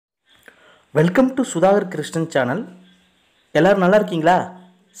Welcome to Sudhakar Krishnan channel. எல்லோரும் நல்லா இருக்கீங்களா?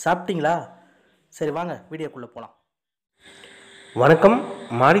 சாப்பிட்டீங்களா? சரி வாங்க வீடியோக்குள்ளே போகலாம். வணக்கம்.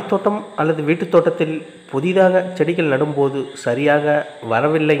 மாடித்தோட்டம் அல்லது வீட்டுத் தோட்டத்தில் புதிதாக செடிகள் நடும்போது சரியாக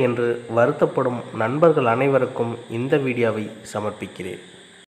வரவில்லை என்று வருத்தப்படும் நண்பர்கள் அனைவருக்கும் இந்த வீடியோவை சமர்ப்பிக்கிறேன்.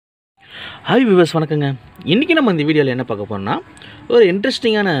 ஹாய் வியூவர்ஸ், வணக்கங்க. இன்றைக்கி நம்ம இந்த வீடியோவில் என்ன பார்க்க போகிறோம்னா, ஒரு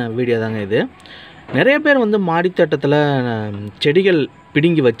இன்ட்ரெஸ்டிங்கான வீடியோ தாங்க இது. நிறைய பேர் மாடித்தோட்டத்தில் செடிகள்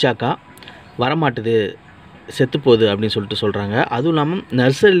பிடுங்கி வச்சாக்கா வரமாட்டுது, செத்துப்போகுது அப்படின்னு சொல்கிறாங்க. அதுவும் இல்லாமல்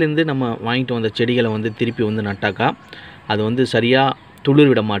நர்சரிலேருந்து நம்ம வாங்கிட்டு வந்த செடிகளை திருப்பி நட்டாக்கா அது சரியாக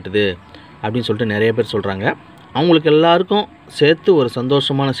துளிர் விட மாட்டுது அப்படின்னு சொல்லிட்டு நிறைய பேர் சொல்கிறாங்க. அவங்களுக்கு எல்லாருக்கும் சேர்த்து ஒரு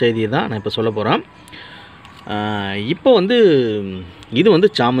சந்தோஷமான செய்தியை தான் நான் இப்போ சொல்ல போகிறேன். இப்போ இது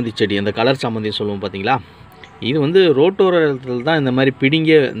சாமந்தி செடி, அந்த கலர் சாமந்தி சொல்லுவோம் பார்த்தீங்களா, இது ரோட்டோரத்தில் தான் இந்த மாதிரி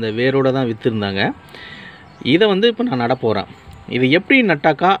பிடிங்க இந்த வேரோடு தான் விற்றுருந்தாங்க. இதை இப்போ நான் நட போகிறேன். இது எப்படி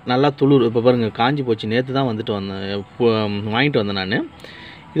நட்டாக்கா நல்லா துளிர், இப்போ பாருங்கள் காஞ்சி போச்சு. நேற்று தான் வாங்கிட்டு வந்தேன் நான்.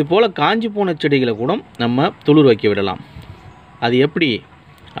 இது போல் காஞ்சி போன செடிகளை கூட நம்ம துளிர் வைக்க விடலாம். அது எப்படி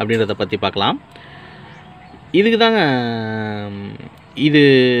அப்படின்றத பற்றி பார்க்கலாம். இதுக்கு தாங்க இது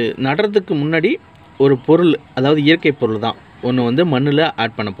நடுறதுக்கு முன்னாடி ஒரு பொருள், அதாவது இயற்கை பொருள் தான் ஒன்று மண்ணில்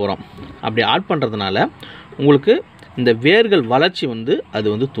ஆட் பண்ண போகிறோம். அப்படி ஆட் பண்ணுறதுனால உங்களுக்கு இந்த வேர்கள் வளர்ச்சி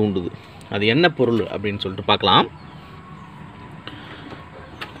அது தூண்டுது. அது என்ன பொருள் அப்படின்னு சொல்லிட்டு பார்க்கலாம்.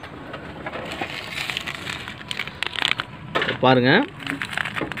 பாருங்கள்,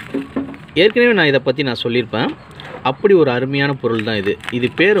 ஏற்கனவே நான் இதை பற்றி சொல்லியிருப்பேன். அப்படி ஒரு அருமையான பொருள் தான் இது. இது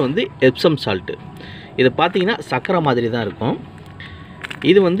பேர் எப்சம் சால்ட்டு. இதை பார்த்தீங்கன்னா சர்க்கரை மாதிரி தான் இருக்கும்.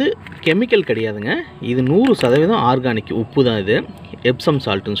 இது கெமிக்கல் கிடையாதுங்க. இது 100% ஆர்கானிக் உப்பு தான். இது எப்சம்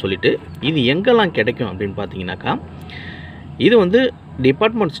சால்ட்டுன்னு சொல்லிட்டு. இது எங்கெல்லாம் கிடைக்கும் அப்படின்னு பார்த்தீங்கன்னாக்கா, இது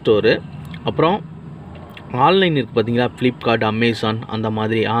டிபார்ட்மெண்ட் ஸ்டோரு, அப்புறம் ஆன்லைன் இருக்குது பார்த்தீங்களா, ஃப்ளிப்கார்ட், அமேசான், அந்த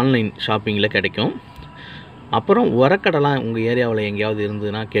மாதிரி ஆன்லைன் ஷாப்பிங்கில் கிடைக்கும். அப்புறம் உரக்கடைலாம் உங்கள் ஏரியாவில் எங்கேயாவது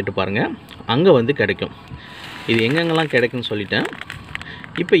இருந்ததுன்னா கேட்டு பாருங்கள், அங்கே கிடைக்கும். இது எங்கெங்கெல்லாம் கிடைக்குன்னு சொல்லிட்டேன்.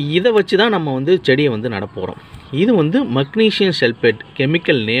 இப்போ இதை வச்சு தான் நம்ம செடியை நட போகிறோம். இது மக்னீசியம் சல்பேட்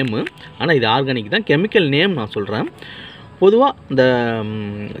கெமிக்கல் நேமு, ஆனால் இது ஆர்கானிக் தான். கெமிக்கல் நேம் நான் சொல்கிறேன். பொதுவாக இந்த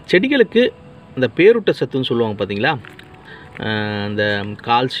செடிகளுக்கு இந்த பேரூட்ட சத்துன்னு சொல்லுவாங்க பார்த்தீங்களா, இந்த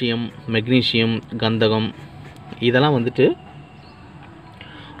கால்சியம், மெக்னீசியம், கந்தகம், இதெல்லாம்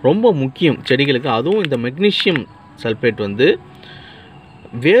ரொம்ப முக்கியம் செடிகளுக்கு. அதுவும் இந்த மெக்னீசியம் சல்பேட்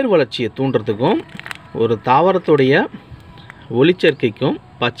வேர் வளர்ச்சியை தூண்டுறதுக்கும், ஒரு தாவரத்துடைய ஒளிச்சேர்க்கைக்கும்,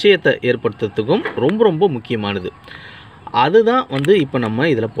 பச்சையத்தை ஏற்படுத்துறதுக்கும் ரொம்ப ரொம்ப முக்கியமானது. அதுதான் இப்போ நம்ம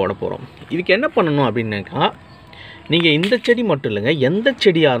இதில் போட போகிறோம். இதுக்கு என்ன பண்ணணும் அப்படின்னாக்கா, நீங்கள் இந்த செடி மட்டும் இல்லைங்க, எந்த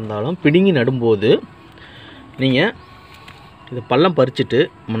செடியாக இருந்தாலும் பிடுங்கி நடும்போது நீங்கள் இது பள்ளம் பறிச்சுட்டு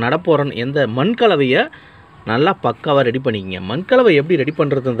நடப்போகிறோன்னு எந்த மண்கலவையை நல்லா பக்காவாக ரெடி பண்ணிக்கங்க. மண்கலவை எப்படி ரெடி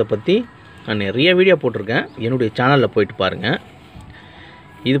பண்ணுறதுன்றதை பற்றி நான் நிறைய வீடியோ போட்டிருக்கேன், என்னுடைய சேனலில் போயிட்டு பாருங்கள்.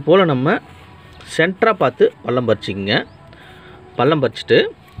 இது போல் நம்ம சென்டராக பார்த்து பள்ளம் பறிச்சிக்கங்க. பள்ளம் பறிச்சுட்டு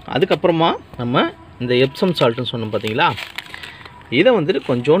அதுக்கப்புறமா நம்ம இந்த எப்சம் சால்ட்டுன்னு சொன்னோம் பார்த்தீங்களா, இதை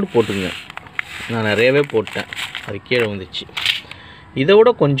கொஞ்சோண்டு போட்டுக்குங்க. நான் நிறையவே போட்டேன், அது கீழே வந்துச்சு. இதை விட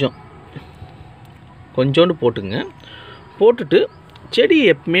கொஞ்சோண்டு போட்டுங்க. போட்டுட்டு செடியை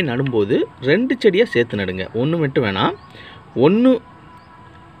எப்பவுமே நடும்போது 2 செடியாக சேர்த்து நடுங்க. ஒன்று மட்டும் வேணாம். ஒன்று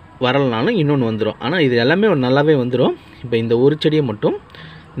வரலனாலும் இன்னொன்று வந்துடும். ஆனால் இது எல்லாமே நல்லாவே வந்துடும். இப்போ இந்த ஒரு செடியை மட்டும்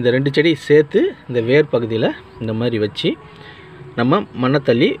இந்த 2 செடியை சேர்த்து இந்த வேர் பகுதியில் இந்த மாதிரி வச்சு நம்ம மண்ணை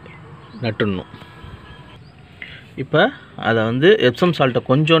தள்ளி நட்டுடணும். இப்போ அதை எப்சம் சால்ட்டை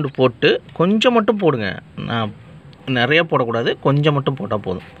கொஞ்சோண்டு போட்டு, கொஞ்சம் மட்டும் போடுங்க, நான் நிறையா போடக்கூடாது, கொஞ்சம் மட்டும் போட்டால்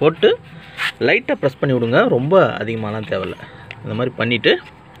போதும். போட்டு லைட்டாக ப்ரெஸ் பண்ணி விடுங்க, ரொம்ப அதிகமாகலாம் தேவையில்லை. இந்த மாதிரி பண்ணிவிட்டு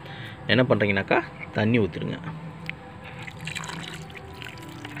என்ன பண்ணுறீங்கனாக்கா, தண்ணி ஊற்றிடுங்க.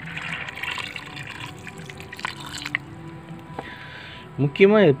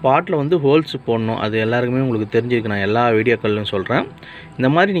 முக்கியமாக பாட்டில் ஹோல்ஸ் போடணும். அது எல்லாருக்குமே உங்களுக்கு தெரிஞ்சிருக்கு, நான் எல்லா வீடியோக்கள்லையும் சொல்கிறேன்.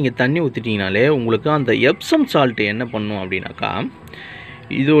 இந்த மாதிரி நீங்கள் தண்ணி ஊற்றிட்டிங்கனாலே உங்களுக்கு அந்த எப்சம் சால்ட்டு என்ன பண்ணும் அப்படின்னாக்கா,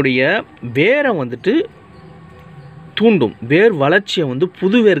 இதோடைய வேரை தூண்டும். வேர் வளர்ச்சியை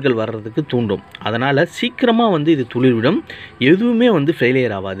புது வேர்கள் வர்றதுக்கு தூண்டும். அதனால் சீக்கிரமாக இது துளிர்விடும். எதுவுமே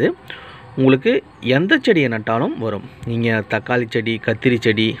ஃபெயிலியர் ஆகாது. உங்களுக்கு எந்த செடியை நட்டாலும் வரும். நீங்கள் தக்காளி செடி, கத்திரி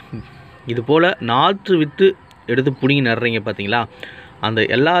செடி, இது போல் நாற்று விட்டு எடுத்து பிடிங்கி நடுறீங்க பார்த்தீங்களா, அந்த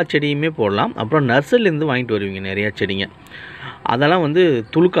எல்லா செடியுமே போடலாம். அப்புறம் நர்சரிலேருந்து வாங்கிட்டு வருவீங்க நிறையா செடிங்க, அதெல்லாம்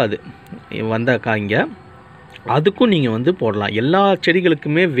துளுக்காது வந்தாக்கா இங்கே, அதுக்கும் நீங்கள் போடலாம். எல்லா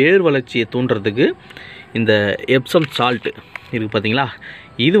செடிகளுக்குமே வேர் வளர்ச்சியை தூண்டுறதுக்கு இந்த எப்சம் சால்ட்டு இருக்குது பார்த்தீங்களா,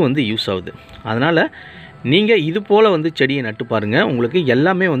 இது யூஸ் ஆகுது. அதனால் நீங்கள் இது போல் செடியை நட்டு பாருங்கள், உங்களுக்கு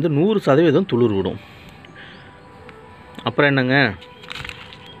எல்லாமே 100% துளிர் விடும். அப்புறம் என்னங்க,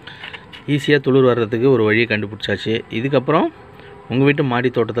 ஈஸியாக துளிர் வர்றதுக்கு ஒரு வழியை கண்டுபிடிச்சாச்சு. இதுக்கப்புறம் உங்கள் வீட்டு மாடி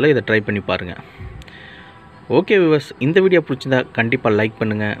தோட்டத்தில் இதை ட்ரை பண்ணி பாருங்கள். ஓகே வியூவர்ஸ், இந்த வீடியோ பிடிச்சிருந்தா கண்டிப்பாக லைக்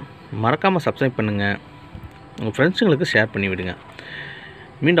பண்ணுங்கள், மறக்காமல் சப்ஸ்கிரைப் பண்ணுங்கள், உங்கள் ஃப்ரெண்ட்ஸுங்களுக்கு ஷேர் பண்ணி விடுங்க.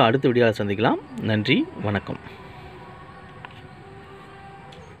 மீண்டும் அடுத்த வீடியோவில் சந்திக்கலாம். நன்றி, வணக்கம்.